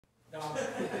No, I'm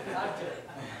kidding.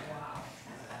 Wow.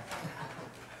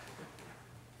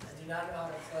 I do not know how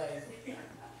to play,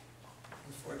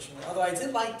 unfortunately. Although I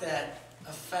did like that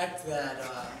effect that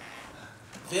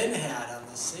Vin had on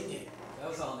the singing. That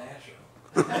was all natural.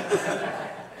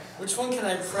 Which one can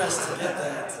I press to get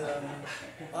that?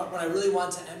 When I really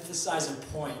want to emphasize a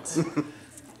point.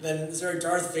 Then is there a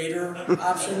Darth Vader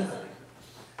option?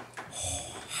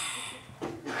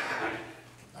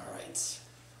 All right.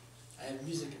 I have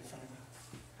music in front of me.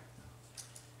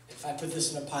 If I put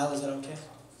this in a pile, is that okay?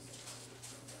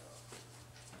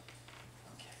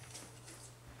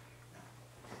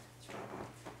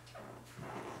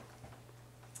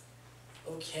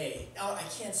 Okay. Now I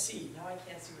can't see. Now I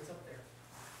can't see what's up there.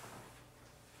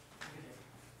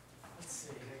 Let's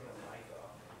see.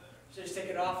 Should I just take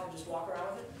it off and just walk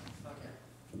around with it?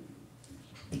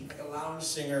 Okay. Like a lounge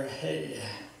singer. Hey.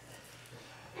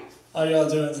 How y'all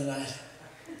doing tonight?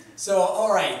 So,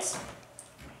 all right.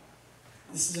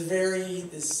 This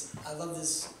is I love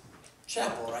this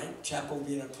chapel, right? Chapel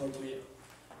being appropriate.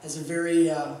 Has a very,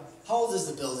 how old is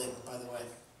the building, by the way?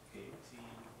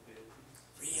 1850s.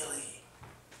 Really?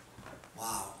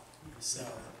 Wow. So.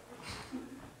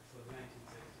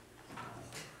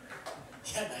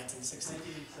 Yeah, 1960.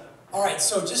 All right,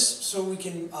 so just so we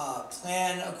can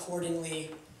plan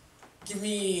accordingly, give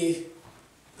me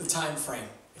the time frame.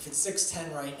 If it's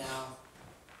 6:10 right now.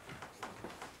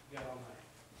 Got all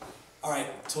night. All right,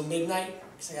 till midnight.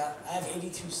 Cause I have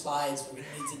 82 slides we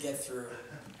need to get through.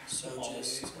 So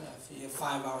just if you have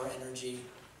 5-hour energy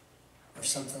or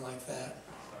something like that.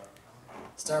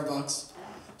 Starbucks.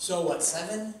 So what,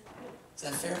 7? Is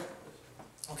that fair?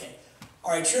 Okay.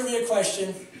 All right, trivia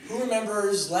question. Who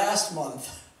remembers last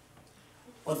month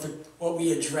what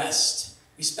we addressed?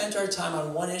 We spent our time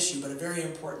on one issue, but a very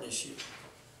important issue.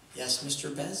 Yes,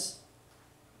 Mr. Bez?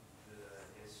 The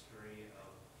history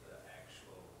of the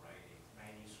actual writing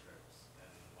manuscripts and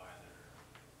why they're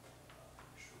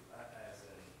true, as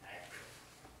in accurate.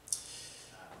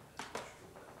 Not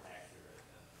true, but accurate,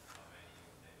 and how many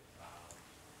they've found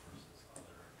versus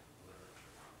other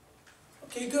literature.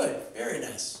 Okay, good. Very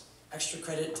nice. Extra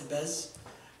credit to Bez.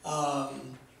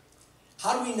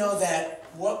 How do we know that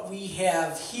what we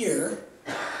have here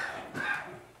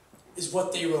is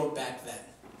what they wrote back then?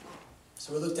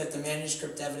 So we looked at the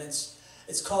manuscript evidence.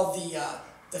 It's called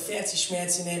the fancy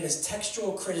schmancy name is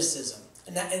textual criticism.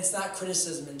 And it's not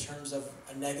criticism in terms of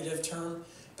a negative term,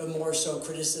 but more so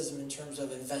criticism in terms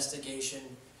of investigation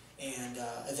and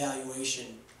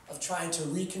evaluation of trying to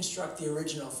reconstruct the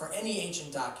original for any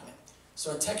ancient document.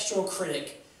 So a textual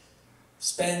critic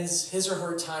spends his or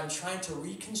her time trying to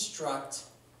reconstruct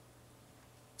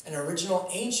an original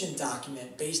ancient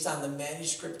document based on the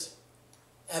manuscript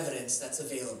evidence that's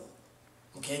available.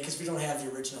 Okay, because we don't have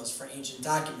the originals for ancient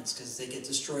documents because they get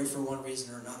destroyed for one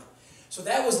reason or another. So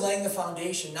that was laying the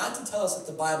foundation, not to tell us that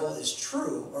the Bible is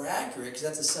true or accurate, because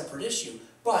that's a separate issue,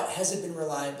 but has it been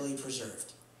reliably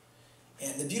preserved?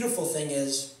 And the beautiful thing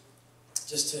is,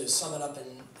 just to sum it up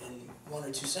in 1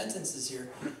 or 2 sentences here,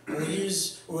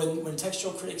 when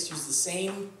textual critics use the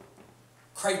same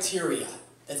criteria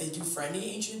that they do for any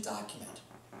ancient document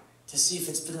to see if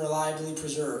it's been reliably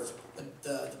preserved,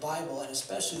 the Bible, and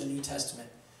especially the New Testament,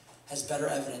 has better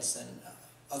evidence than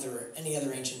any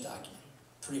other ancient document,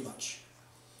 pretty much.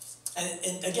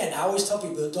 And again, I always tell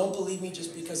people, don't believe me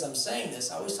just because I'm saying this.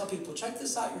 I always tell people, check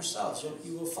this out yourselves.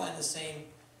 You will find the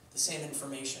same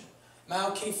information. Am I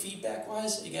okay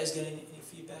feedback-wise? Are you guys getting any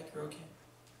feedback? You're okay?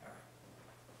 All right.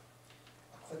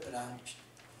 I'll clip it on.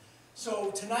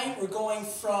 So tonight we're going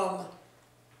from,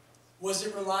 was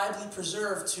it reliably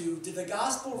preserved, to, did the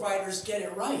gospel writers get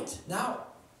it right?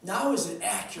 Now is it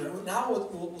accurate? Now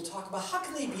we'll talk about how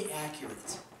can they be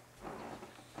accurate.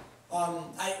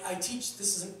 I teach,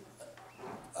 this is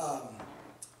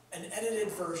an edited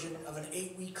version of an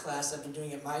 8-week class I've been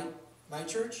doing at my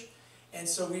church. And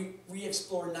so we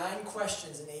explore 9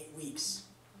 questions in 8 weeks.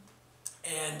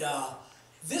 And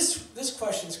this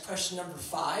question is question number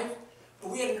 5. But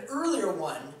we had an earlier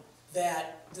one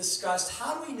that discussed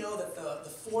how do we know that the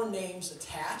 4 names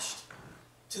attached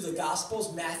to the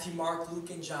Gospels, Matthew, Mark, Luke,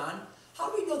 and John, how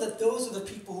do we know that those are the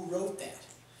people who wrote that?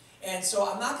 And so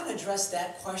I'm not going to address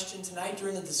that question tonight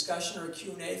during the discussion or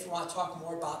Q&A. If you want to talk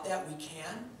more about that, we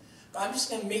can. But I'm just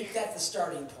going to make that the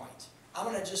starting point. I'm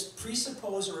going to just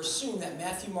presuppose or assume that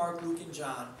Matthew, Mark, Luke, and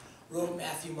John wrote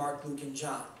Matthew, Mark, Luke, and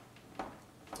John.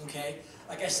 Okay?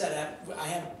 Like I said, I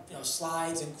have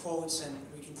slides and quotes, and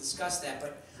we can discuss that.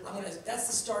 But that's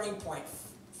the starting point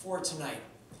for tonight.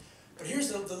 But here's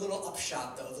the little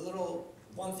upshot, though. The little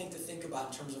one thing to think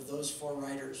about in terms of those 4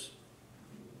 writers.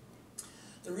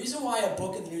 The reason why a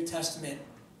book in the New Testament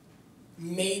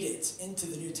made it into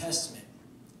the New Testament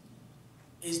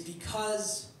is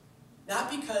because,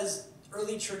 not because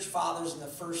early church fathers in the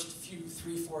first few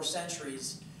 3-4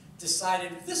 centuries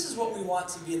decided this is what we want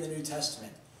to be in the New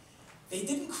Testament. They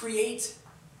didn't create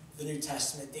the New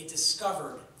Testament, they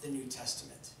discovered the New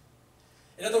Testament.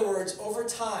 In other words, over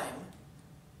time,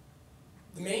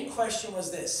 the main question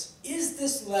was this: is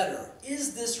this letter,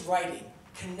 is this writing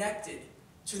connected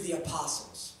to the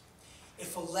apostles?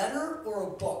 If a letter or a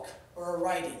book or a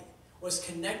writing was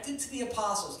connected to the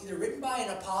apostles, either written by an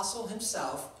apostle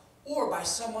himself or by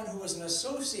someone who was an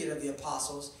associate of the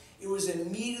apostles, it was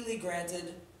immediately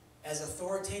granted as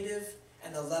authoritative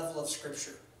and the level of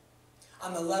Scripture,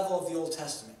 on the level of the Old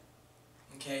Testament.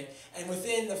 Okay? And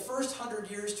within the first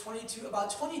 100 years, about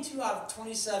 22 out of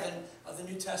 27 of the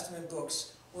New Testament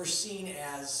books were seen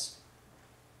as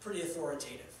pretty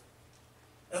authoritative.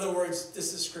 In other words,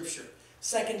 this is Scripture.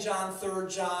 2 John, 3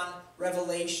 John,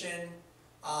 Revelation,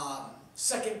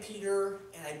 2 Peter,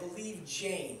 and I believe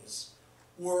James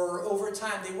were, over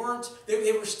time, they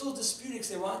were still disputed because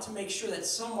they wanted to make sure that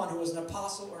someone who was an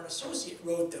apostle or an associate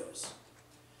wrote those.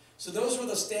 So those were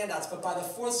the standouts, but by the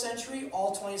 4th century,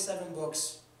 all 27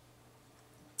 books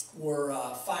were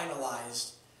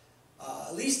finalized,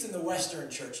 at least in the Western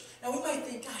Church. Now we might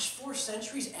think, gosh, 4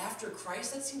 centuries after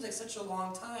Christ, that seems like such a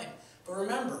long time. But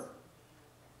remember,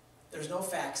 there's no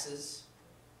faxes,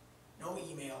 no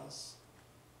emails,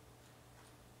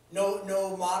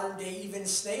 no modern day even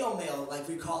snail mail like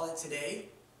we call it today.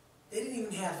 They didn't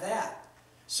even have that.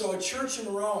 So a church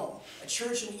in Rome, a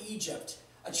church in Egypt,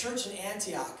 a church in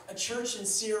Antioch, a church in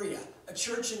Syria, a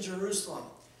church in Jerusalem,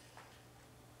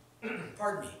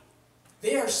 pardon me,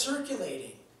 they are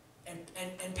circulating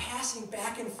and passing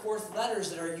back and forth letters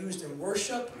that are used in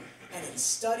worship and in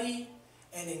study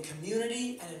and in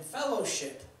community and in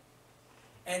fellowship.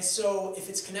 And so if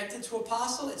it's connected to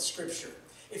apostle, it's Scripture.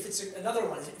 If it's another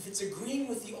one, if it's agreeing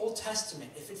with the Old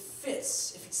Testament, if it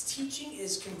fits, if its teaching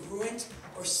is congruent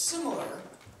or similar,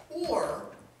 or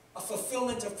a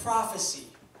fulfillment of prophecy.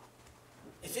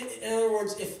 In other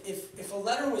words, if a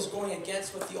letter was going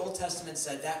against what the Old Testament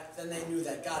said, then they knew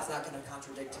that God's not going to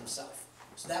contradict himself.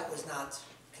 So that was not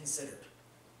considered.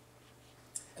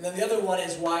 And then the other one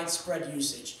is widespread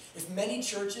usage. If many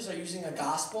churches are using a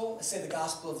gospel, let's say the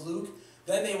Gospel of Luke,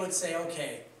 then they would say,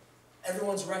 okay,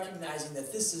 everyone's recognizing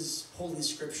that this is Holy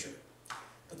Scripture.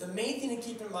 But the main thing to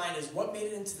keep in mind is what made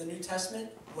it into the New Testament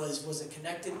was it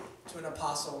connected to an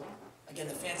apostle. Again,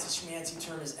 the fancy schmancy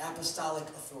term is apostolic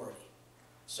authority.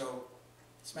 So,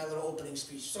 it's my little opening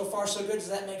speech. So far, so good. Does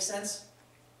that make sense?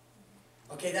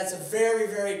 Okay, that's a very,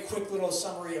 very quick little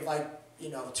summary of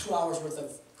 2 hours worth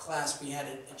of class we had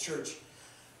at church.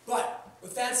 But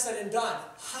with that said and done,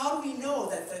 how do we know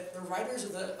that the writers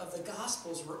of the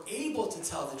Gospels were able to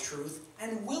tell the truth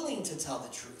and willing to tell the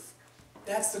truth?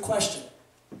 That's the question.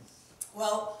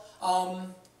 Well,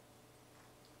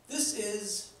 this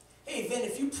is, hey Vin,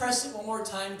 if you press it one more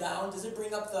time down, does it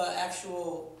bring up the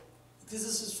actual, because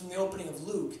this is from the opening of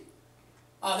Luke.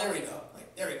 There we go.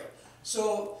 There we go.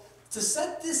 So, to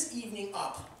set this evening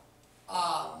up,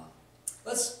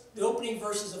 the opening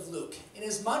verses of Luke.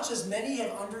 Inasmuch as many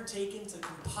have undertaken to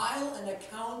compile an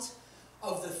account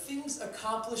of the things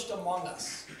accomplished among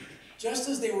us, just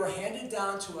as they were handed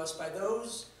down to us by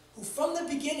those who from the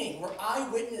beginning were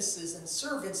eyewitnesses and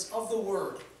servants of the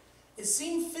word, it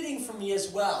seemed fitting for me as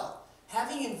well,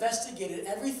 having investigated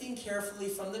everything carefully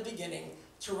from the beginning,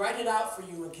 to write it out for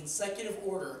you in consecutive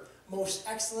order, most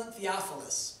excellent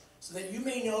Theophilus, so that you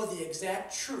may know the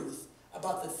exact truth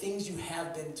about the things you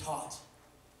have been taught.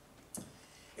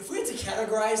 If we had to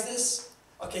categorize this,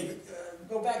 okay,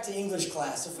 go back to English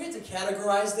class. If we had to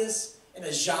categorize this in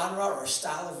a genre or a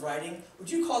style of writing, would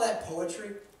you call that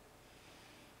poetry?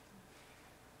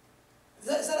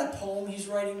 Is that a poem he's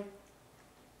writing?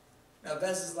 Now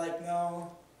Bez is like,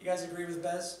 no. You guys agree with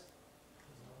Bez?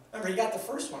 Remember, he got the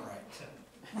first one right.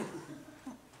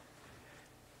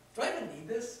 Do I even need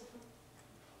this?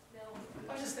 No.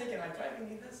 I was just thinking, do I even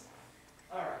need this?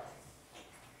 All right.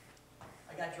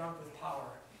 I got drunk with power.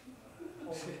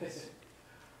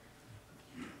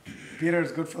 Peter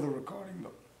is good for the recording,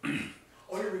 though.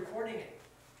 Oh, you're recording it.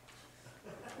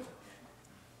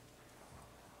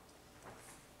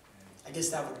 I guess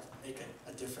that would make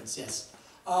a difference, yes.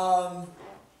 But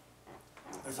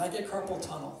if I get carpal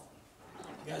tunnel,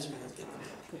 you guys are going to get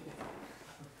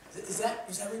the... Is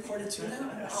that recorded too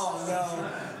now? Oh, no.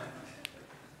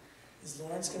 Is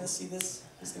Lawrence going to see this?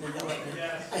 He's going to yell at me.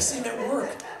 I see him at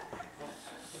work.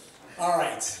 All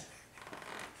right.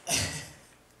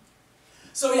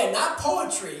 So yeah, not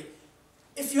poetry.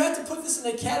 If you had to put this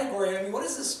in a category, I mean, what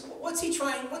is this? What's he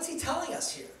telling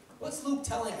us here? What's Luke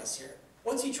telling us here?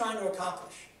 What's he trying to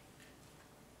accomplish?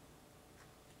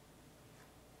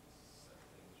 Set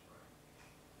things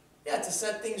right. Yeah, to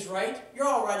set things right. You're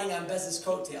all riding on Bez's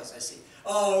coattails, I see.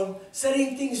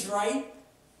 Setting things right.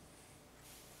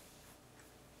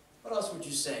 What else would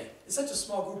you say? It's such a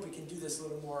small group, we can do this a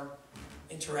little more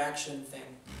interaction thing.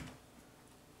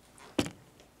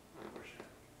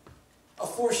 A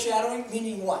foreshadowing,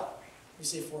 meaning what? You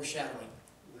say foreshadowing.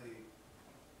 Like,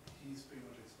 he's pretty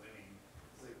much explaining,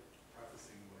 it's like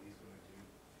prefacing what he's going to do.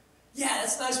 Yeah,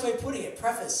 that's a nice way of putting it.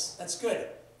 Preface. That's good.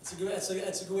 That's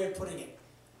a good way of putting it.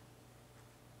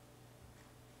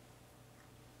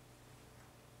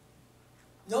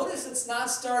 Notice it's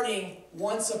not starting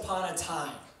once upon a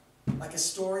time, like a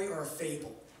story or a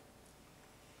fable.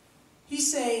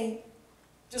 He's saying,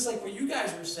 just like what you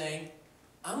guys were saying,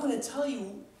 I'm going to tell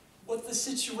you what the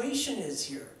situation is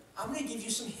here. I'm going to give you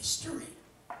some history.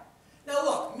 Now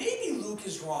look, maybe Luke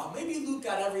is wrong. Maybe Luke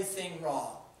got everything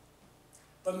wrong.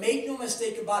 But make no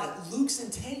mistake about it, Luke's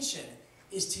intention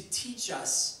is to teach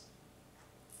us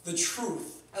the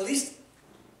truth, at least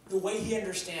the way he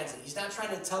understands it. He's not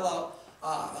trying to tell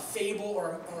a fable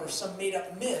or some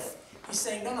made-up myth. He's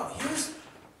saying, no,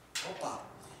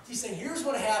 he's saying, here's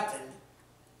what happened,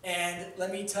 and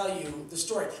let me tell you the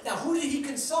story. Now, who did he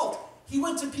consult? He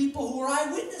went to people who were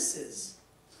eyewitnesses,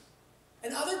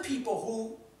 and other people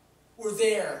who were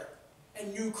there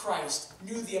and knew Christ,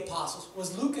 knew the apostles.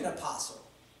 Was Luke an apostle?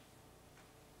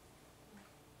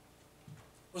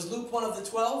 Was Luke one of the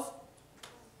 12?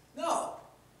 No.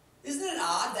 Isn't it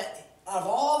odd that out of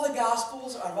all the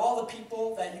Gospels, out of all the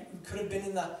people that could have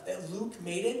been that Luke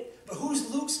made it, but who's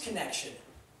Luke's connection?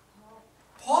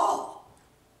 Paul.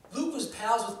 Luke was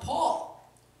pals with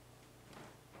Paul.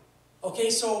 Okay,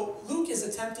 so Luke is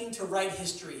attempting to write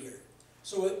history here.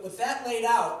 So with that laid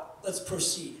out, let's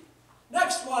proceed.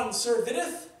 Next one, Sir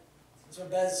Vinith. That's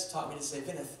what Bez taught me to say,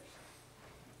 Vinith.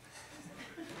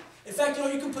 In fact,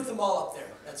 you can put them all up there.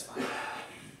 That's fine.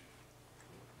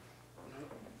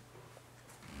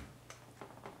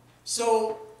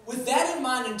 So with that in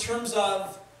mind, in terms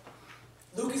of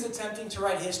Luke is attempting to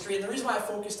write history, and the reason why I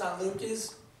focused on Luke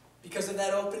is because of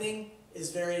that opening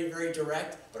is very, very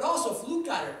direct. But also, if Luke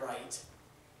got it right,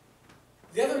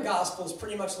 the other Gospels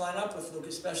pretty much line up with Luke,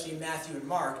 especially Matthew and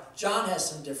Mark. John has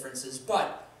some differences,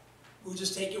 but we'll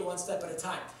just take it one step at a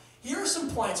time. Here are some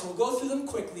points. We'll go through them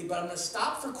quickly, but I'm going to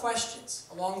stop for questions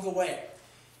along the way.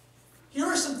 Here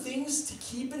are some things to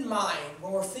keep in mind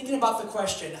when we're thinking about the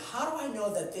question, how do I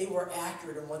know that they were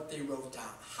accurate in what they wrote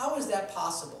down? How is that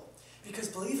possible? Because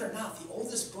believe it or not, the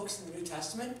oldest books in the New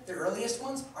Testament, the earliest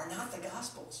ones, are not the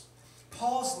Gospels.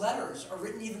 Paul's letters are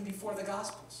written even before the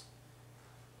Gospels.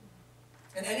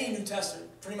 And any New Testament,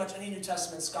 pretty much any New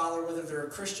Testament scholar, whether they're a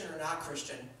Christian or not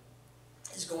Christian,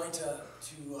 is going to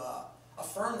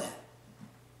affirm that.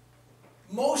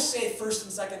 Most say 1st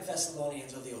and 2nd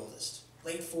Thessalonians are the oldest.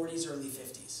 Late 40s, early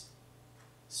 50s.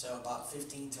 So about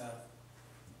 15 to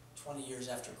 20 years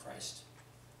after Christ,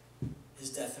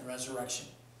 his death and resurrection.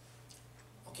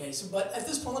 Okay, so but at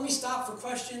this point, let me stop for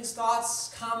questions,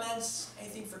 thoughts, comments,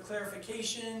 anything for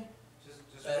clarification.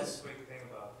 Just Bez? one quick thing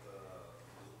about the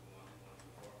Luke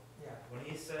 1:1-4. Yeah. When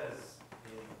he says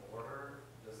in order,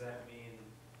 does that mean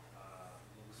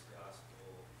Luke's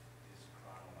gospel is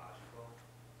chronological?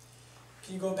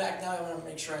 Can you go back now? I want to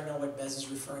make sure I know what Bez is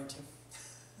referring to.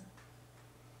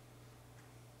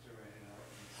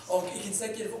 Okay,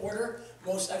 consecutive order,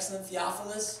 most excellent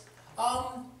Theophilus.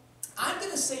 I'm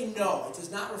going to say no. It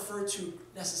does not refer to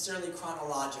necessarily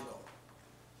chronological.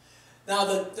 Now,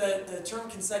 the term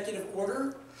consecutive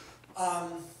order,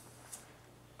 I'm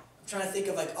trying to think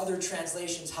of like other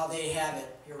translations, how they have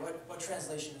it. Here, what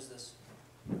translation is this?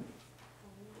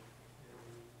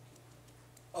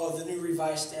 Oh, the New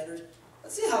Revised Standard.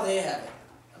 Let's see how they have it.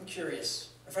 I'm curious.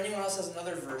 If anyone else has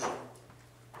another version.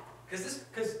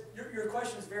 Because your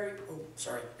question is very,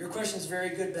 your question is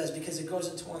very good, Bez, because it goes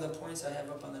into one of the points I have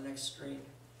up on the next screen.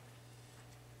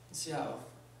 Let's see how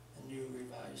the New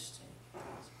Revised Standard.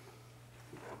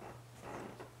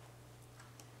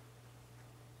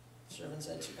 Servants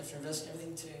after investing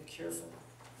everything to careful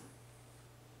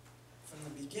from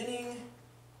the beginning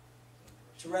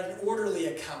to write an orderly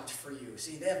account for you.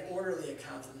 See, they have orderly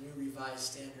account in the New Revised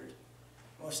Standard.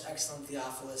 Most excellent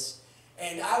Theophilus.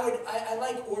 And I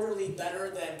like orderly better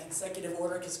than consecutive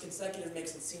order, because consecutive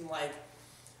makes it seem like,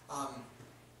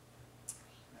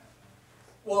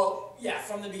 well, yeah,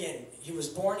 from the beginning. He was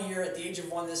born here at the age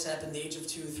of 1, this happened, the age of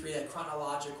 2, 3, that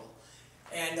chronological.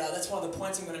 And that's one of the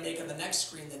points I'm going to make on the next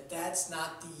screen, that that's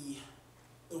not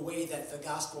the way that the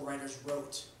gospel writers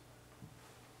wrote.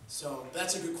 So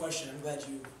that's a good question. I'm glad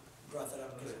you brought that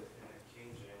up. 'Cause- And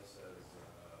King James says,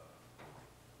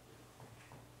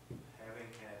 having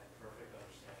had perfect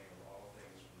understanding of all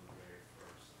things from the very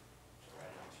first, to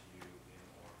write unto you in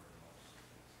order most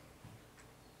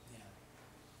things. Yeah.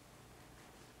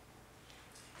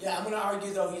 Yeah, I'm going to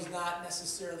argue, though, he's not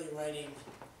necessarily writing.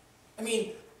 I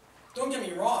mean, don't get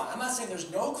me wrong. I'm not saying there's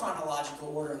no chronological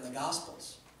order in the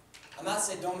Gospels. I'm not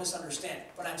saying, don't misunderstand.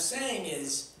 What I'm saying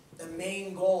is the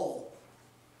main goal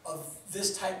of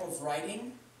this type of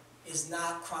writing is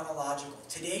not chronological.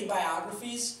 Today,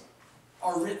 biographies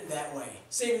are written that way.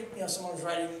 Say, someone was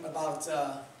writing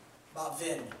about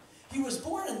Vin. He was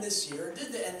born in this year,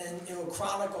 and then it will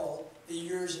chronicle the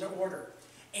years in order.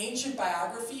 Ancient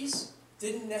biographies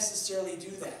didn't necessarily do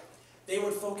that. They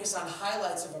would focus on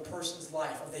highlights of a person's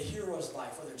life, of the hero's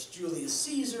life, whether it's Julius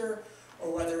Caesar, or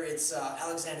whether it's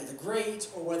Alexander the Great,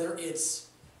 or whether it's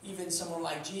even someone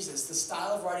like Jesus. The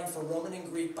style of writing for Roman and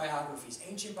Greek biographies,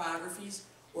 ancient biographies,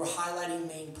 were highlighting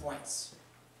main points.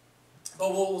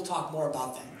 But we'll talk more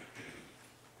about that.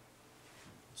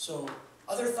 So,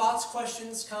 other thoughts,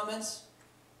 questions, comments?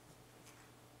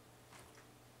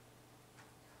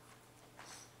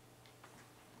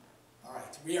 All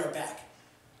right, we are back.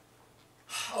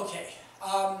 Okay,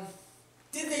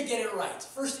 did they get it right?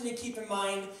 First thing to keep in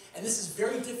mind, and this is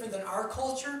very different than our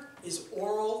culture, is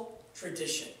oral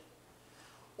tradition.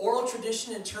 Oral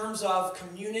tradition in terms of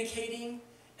communicating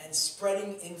and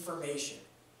spreading information.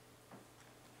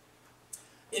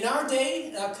 In our day,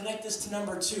 and I'll connect this to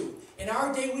number 2, in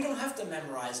our day we don't have to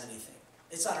memorize anything.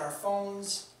 It's on our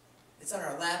phones, it's on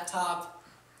our laptop,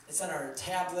 it's on our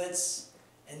tablets,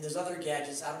 and there's other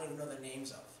gadgets I don't even know the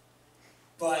names of.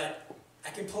 But I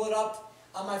can pull it up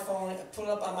on my phone, pull it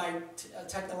up on my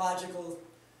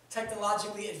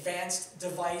technologically advanced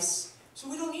device, so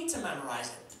we don't need to memorize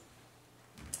it.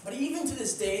 But even to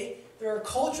this day, there are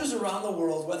cultures around the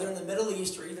world, whether in the Middle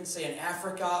East or even say in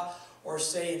Africa or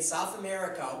say in South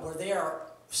America, where they are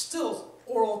still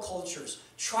oral cultures.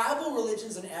 Tribal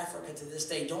religions in Africa to this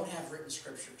day don't have written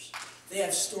scriptures. They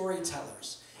have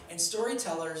storytellers. And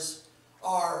storytellers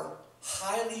are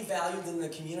highly valued in the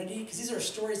community because these are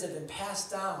stories that have been passed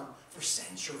down for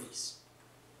centuries.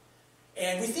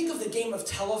 And we think of the game of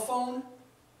telephone,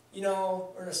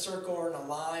 or in a circle or in a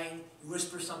line, you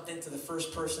whisper something to the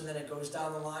first person, then it goes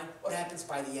down the line. What happens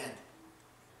by the end?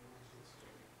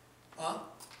 Huh?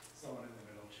 Someone in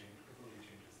the middle completely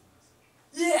changes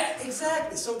the message. Yeah,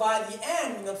 exactly. So by the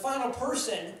end, when the final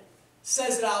person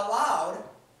says it out loud,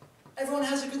 everyone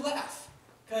has a good laugh.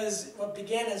 Because what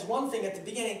began as one thing at the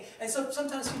beginning, and so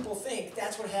sometimes people think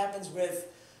that's what happens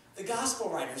with the gospel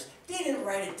writers. They didn't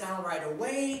write it down right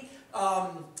away.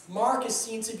 Mark is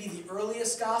seen to be the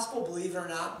earliest gospel, believe it or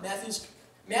not.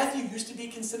 Matthew used to be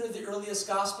considered the earliest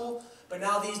gospel, but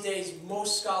now these days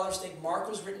most scholars think Mark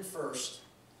was written first,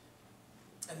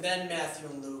 and then Matthew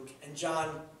and Luke, and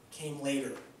John came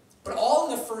later. But all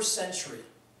in the first century.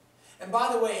 And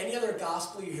by the way, any other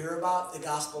gospel you hear about, the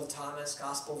Gospel of Thomas,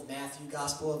 Gospel of Matthew,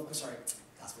 Gospel of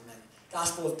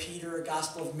Peter,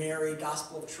 Gospel of Mary,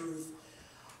 Gospel of Truth,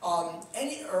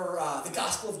 the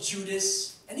Gospel of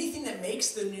Judas, anything that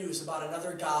makes the news about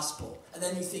another gospel, and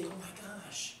then you think, oh my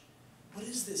gosh, what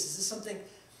is this? Is this something?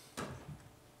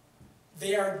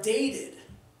 They are dated,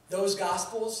 those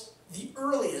gospels, the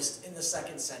earliest in the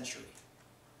 2nd century.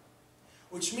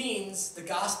 Which means the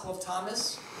Gospel of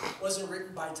Thomas wasn't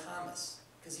written by Thomas,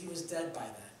 because he was dead by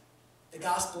then. The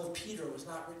Gospel of Peter was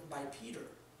not written by Peter.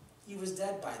 He was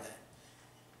dead by then.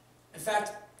 In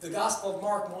fact, the Gospel of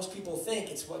Mark, most people think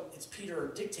it's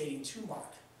Peter dictating to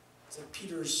Mark. It's like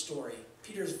Peter's story,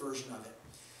 Peter's version of it.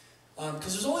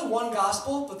 Because there's only one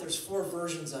Gospel, but there's 4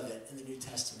 versions of it in the New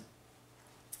Testament.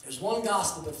 There's one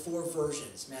Gospel, but 4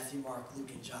 versions, Matthew, Mark,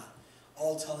 Luke, and John,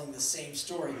 all telling the same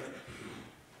story, but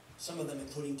some of them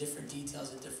including different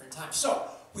details at different times. So,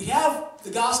 we have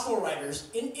the gospel writers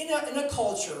in a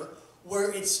culture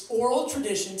where it's oral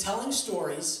tradition, telling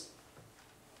stories,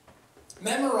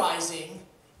 memorizing,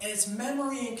 and it's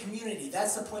memory and community.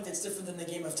 That's the point that's different than the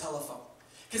game of telephone.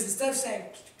 Because instead of saying,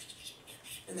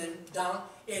 and then down,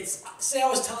 it's, say I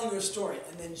was telling you a story,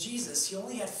 and then Jesus, he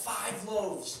only had 5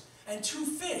 loaves and 2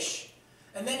 fish.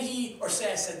 And then or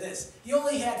say I said this, he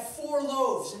only had 4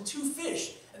 loaves and 2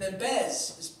 fish. And then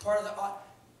Bez is part of the,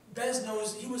 Bez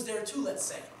knows, he was there too, let's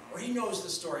say. Or he knows the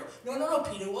story. No,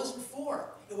 Peter, it wasn't 4.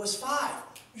 It was 5.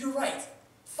 You're right.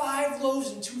 5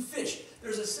 loaves and 2 fish.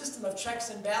 There's a system of checks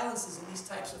and balances in these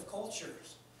types of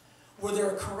cultures. Where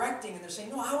they're correcting and they're saying,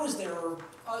 no, I was there, or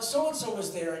so-and-so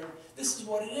was there, and this is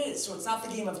what it is. So it's not the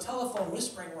game of telephone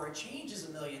whispering where it changes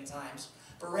a million times,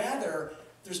 but rather,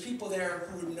 there's people there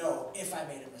who would know if I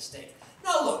made a mistake.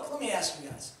 Now look, let me ask you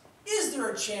guys. Is there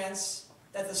a chance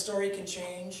that the story can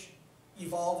change,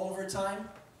 evolve over time?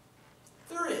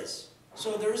 There is.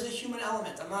 So there is the human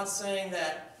element. I'm not saying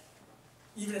that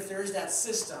even if there is that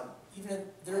system, even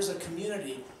if there's a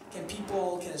community, can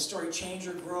a story change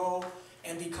or grow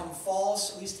and become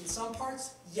false, at least in some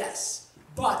parts? Yes.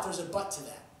 But there's a but to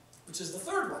that, which is the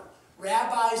third one.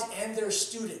 Rabbis and their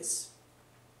students.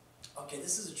 Okay,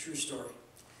 this is a true story.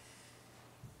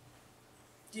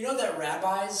 Do you know that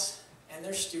rabbis and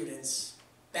their students,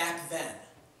 back then,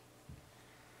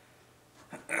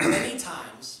 many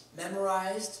times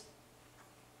memorized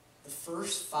the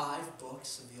first 5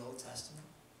 books of the Old Testament?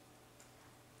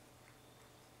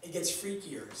 It gets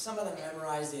freakier. Some of them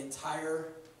memorized the entire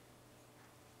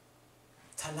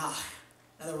Tanakh.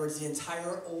 In other words, the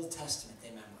entire Old Testament they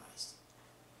memorized.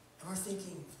 And we're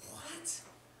thinking, what?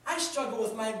 I struggle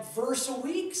with my verse a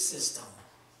week system.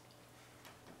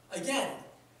 Again,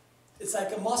 it's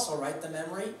like a muscle, right? The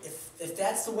memory. If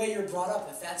that's the way you're brought up,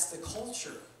 if that's the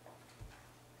culture,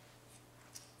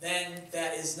 then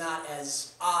that is not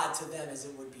as odd to them as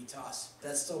it would be to us.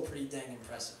 That's still pretty dang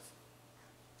impressive.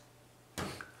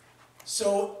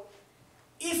 So,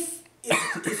 if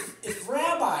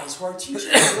rabbis who are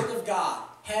teaching the Word of God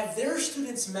have their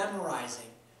students memorizing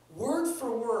word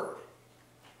for word,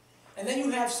 and then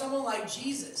you have someone like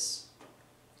Jesus,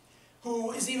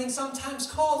 who is even sometimes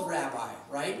called rabbi,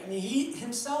 right? I mean, he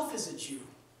himself is a Jew.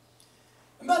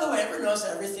 And by the way, ever notice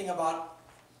that everything about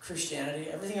Christianity,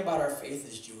 everything about our faith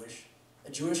is Jewish?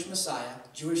 A Jewish Messiah,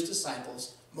 Jewish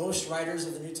disciples, most writers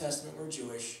of the New Testament were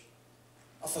Jewish,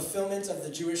 a fulfillment of the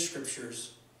Jewish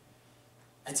scriptures.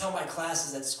 I tell my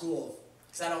classes at school,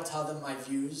 because I don't tell them my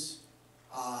views,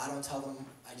 I don't tell them,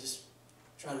 I just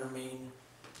try to remain,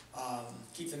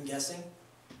 keep them guessing.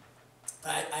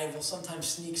 But I will sometimes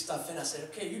sneak stuff in. I say,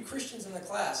 okay, you Christians in the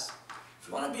class, if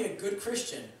you want to be a good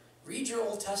Christian, read your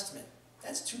Old Testament.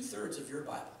 That's 2/3 of your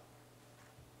Bible.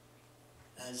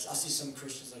 And I'll see some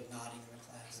Christians like nodding in the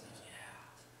class. And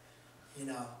yeah, you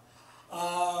know.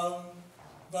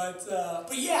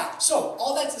 But yeah, so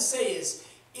all that to say is,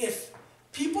 if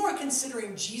people are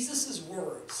considering Jesus'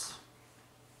 words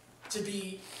to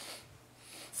be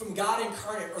from God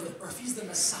incarnate, or if he's the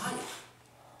Messiah,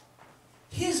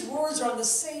 his words are on the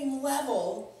same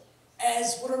level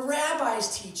as what a rabbi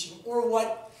is teaching, or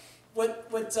what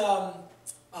the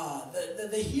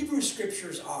Hebrew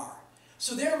scriptures are.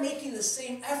 So they're making the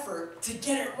same effort to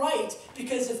get it right,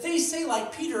 because if they say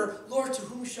like Peter, Lord, to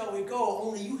whom shall we go?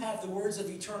 Only you have the words of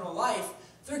eternal life.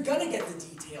 They're going to get the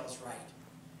details right.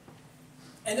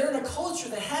 And they're in a culture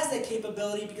that has that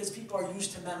capability because people are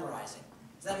used to memorizing.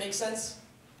 Does that make sense?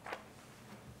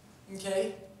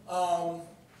 Okay.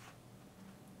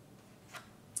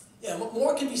 Yeah,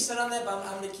 more can be said on that, but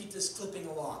I'm going to keep this clipping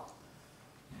along.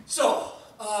 So,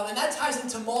 and that ties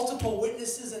into multiple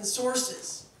witnesses and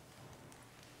sources.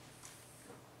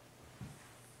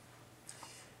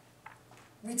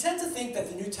 We tend to think that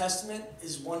the New Testament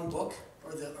is one book,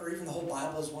 or even the whole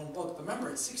Bible is one book. But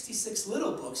remember, it's 66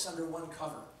 little books under one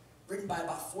cover, written by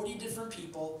about 40 different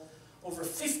people over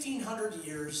 1,500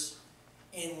 years.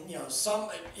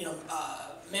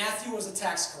 Matthew was a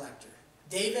tax collector,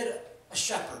 David a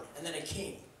shepherd, and then a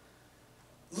king.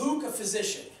 Luke, a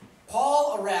physician.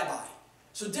 Paul, a rabbi.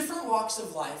 So different walks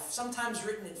of life, sometimes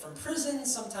written from prison,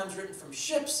 sometimes written from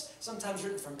ships, sometimes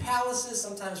written from palaces,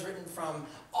 sometimes written from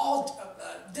all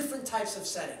different types of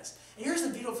settings. And here's the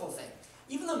beautiful thing.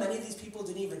 Even though many of these people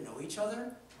didn't even know each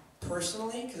other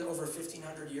personally, because over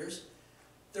 1,500 years,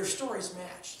 their stories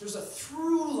match. There's a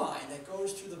through line that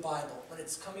goes through the Bible when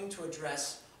it's coming to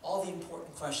address all the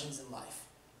important questions in life.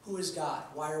 Who is God?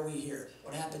 Why are we here?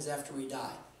 What happens after we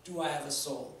die? Do I have a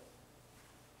soul?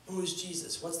 Who is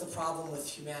Jesus? What's the problem with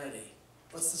humanity?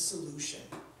 What's the solution?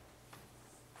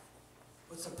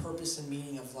 What's the purpose and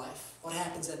meaning of life? What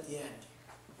happens at the end,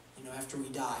 after we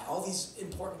die? All these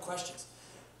important questions,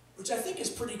 which I think is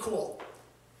pretty cool.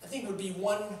 I think would be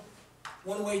one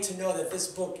way to know that this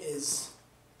book is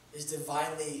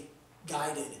divinely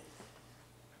guided,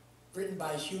 written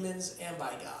by humans and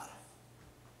by God.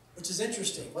 Which is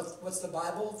interesting. What's the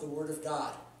Bible? The Word of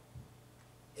God.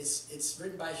 It's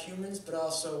written by humans, but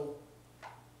also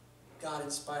God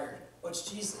inspired. What's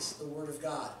Jesus? The Word of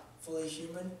God. Fully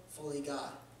human, fully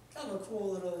God. Kind of a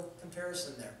cool little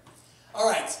comparison there. All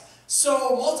right.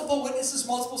 So multiple witnesses,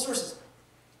 multiple sources.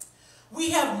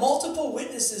 We have multiple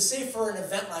witnesses, say for an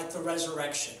event like the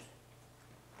resurrection.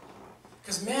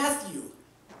 Because Matthew,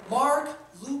 Mark,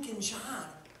 Luke, and John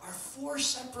are 4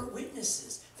 separate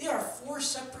witnesses. They are 4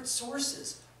 separate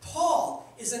sources.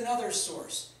 Paul is another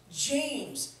source.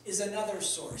 James is another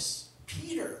source.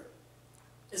 Peter,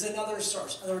 is another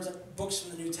source. In other words, books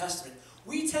from the New Testament.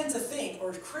 We tend to think,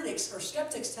 or critics or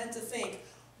skeptics tend to think,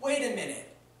 wait a minute,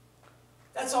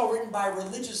 that's all written by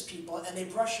religious people, and they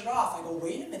brush it off. I go,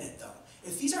 wait a minute though.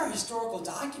 If these are historical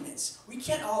documents, we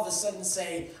can't all of a sudden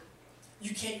say,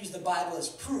 you can't use the Bible as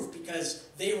proof because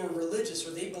they were religious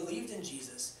or they believed in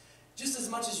Jesus. Just as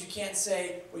much as you can't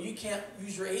say, well, you can't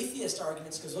use your atheist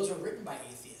arguments because those are written by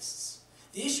atheists.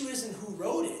 The issue isn't who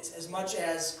wrote it as much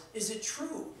as, is it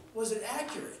true? Was it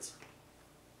accurate?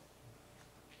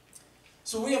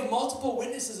 So we have multiple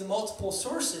witnesses and multiple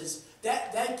sources.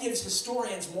 That gives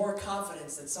historians more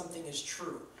confidence that something is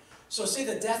true. So say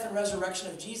the death and resurrection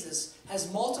of Jesus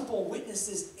has multiple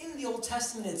witnesses in the Old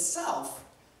Testament itself.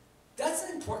 That's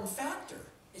an important factor.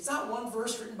 It's not one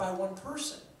verse written by one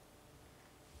person.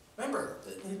 Remember,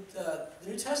 the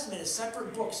New Testament is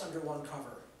separate books under one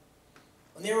cover.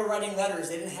 When they were writing letters,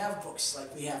 they didn't have books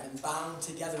like we have and bound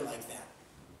together like that.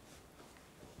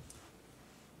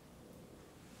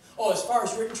 Oh, as far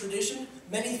as written tradition,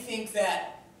 many think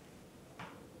that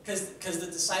because the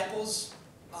disciples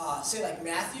say like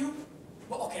Matthew.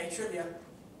 Well, okay, trivia.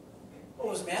 What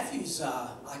was Matthew's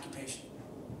occupation?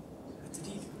 What did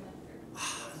he do?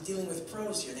 I'm dealing with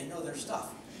pros here. They know their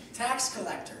stuff. Tax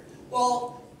collector.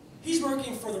 Well, he's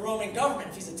working for the Roman government.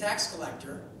 If he's a tax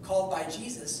collector called by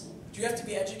Jesus, do you have to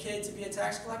be educated to be a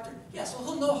tax collector? Yes, well,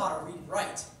 he'll know how to read and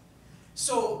write.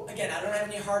 So, again, I don't have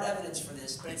any hard evidence for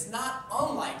this, but it's not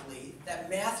unlikely that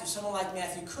Matthew, someone like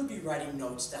Matthew, could be writing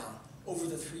notes down over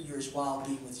the 3 years while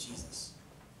being with Jesus.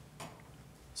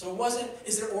 So it wasn't,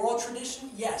 is it oral tradition?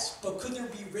 Yes, but could there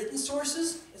be written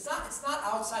sources? It's not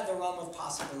outside the realm of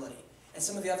possibility. And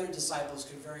some of the other disciples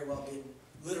could very well be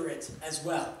literate as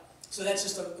well. So that's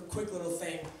just a quick little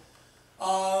thing.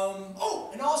 Oh,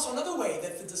 and also another way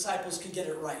that the disciples could get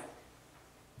it right.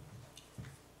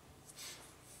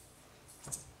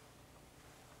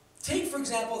 Take, for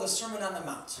example, the Sermon on the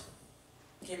Mount.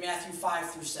 Okay, Matthew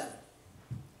 5 through 7.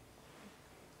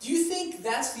 Do you think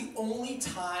that's the only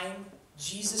time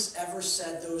Jesus ever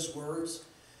said those words?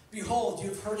 Behold,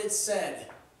 you've heard it said,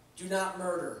 do not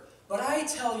murder. But I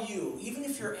tell you, even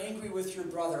if you're angry with your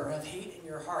brother or have hate in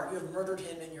your heart, you have murdered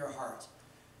him in your heart.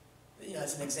 You know,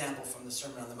 it's an example from the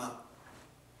Sermon on the Mount.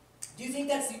 Do you think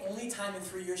that's the only time in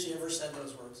 3 years he ever said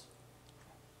those words?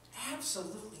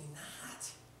 Absolutely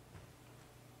not.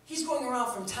 He's going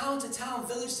around from town to town,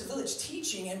 village to village,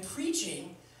 teaching and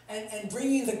preaching and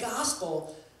bringing the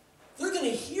gospel. They're going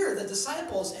to hear, the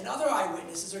disciples and other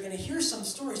eyewitnesses are going to hear some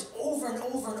stories over and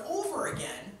over and over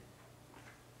again.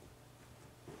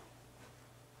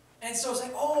 And so it's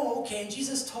like, oh, okay, and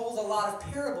Jesus told a lot of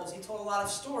parables. He told a lot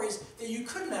of stories that you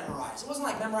could memorize. It wasn't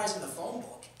like memorizing the phone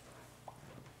book.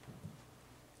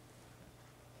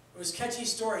 It was catchy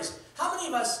stories. How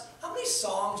many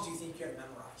songs do you think you have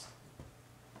memorized?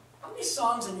 How many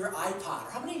songs in your iPod,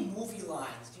 or how many movie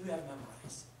lines do you have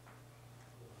memorized?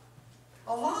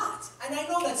 A lot. And I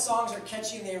know that songs are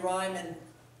catchy and they rhyme and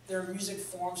they're music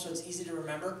form, so it's easy to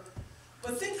remember.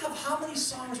 But think of how many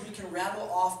songs we can rattle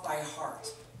off by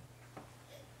heart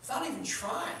without even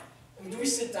trying. I mean, do we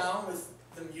sit down with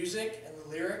the music and the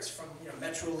lyrics from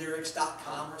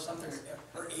metrolyrics.com or something,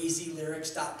 or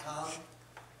azlyrics.com,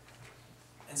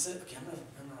 and say, okay, I'm going to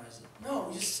memorize it? No,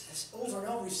 we just, over and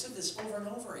over, we've said this over and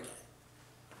over again.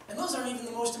 And those aren't even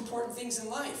the most important things in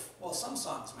life. Well, some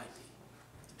songs might be,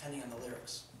 depending on the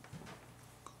lyrics.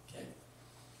 Okay?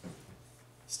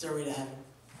 Stairway to Heaven.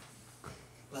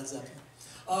 Led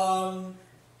Zeppelin.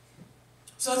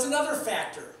 So it's another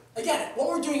factor. Again, what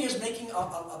we're doing here is making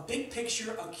a big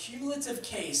picture, a cumulative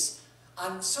case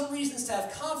on some reasons to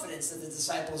have confidence that the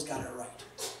disciples got it right.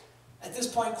 At this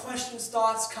point, questions,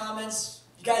 thoughts, comments?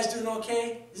 You guys doing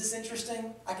okay? Is this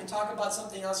interesting? I can talk about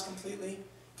something else completely.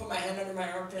 Put my hand under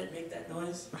my armpit and make that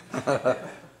noise.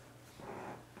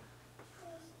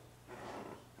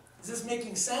 Is this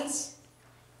making sense?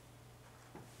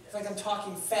 I feel like I'm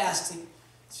talking fast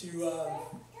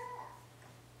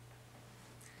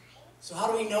So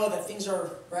how do we know that things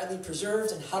are rightly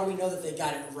preserved, and how do we know that they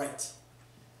got it right?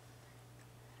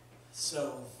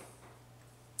 So,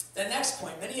 the next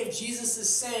point, many of Jesus'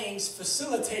 sayings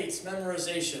facilitates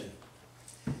memorization.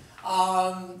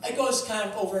 It goes kind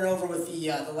of over and over with the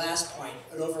last point.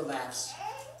 It overlaps.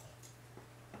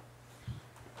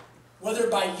 Whether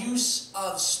by use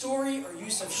of story or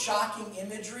use of shocking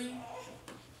imagery,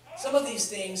 some of these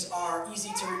things are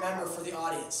easy to remember for the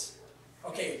audience.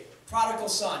 Okay, prodigal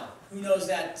son. Who knows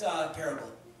that parable?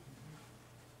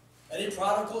 Any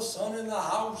prodigal son in the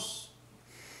house?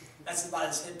 That's about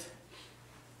as hip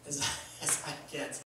as I get.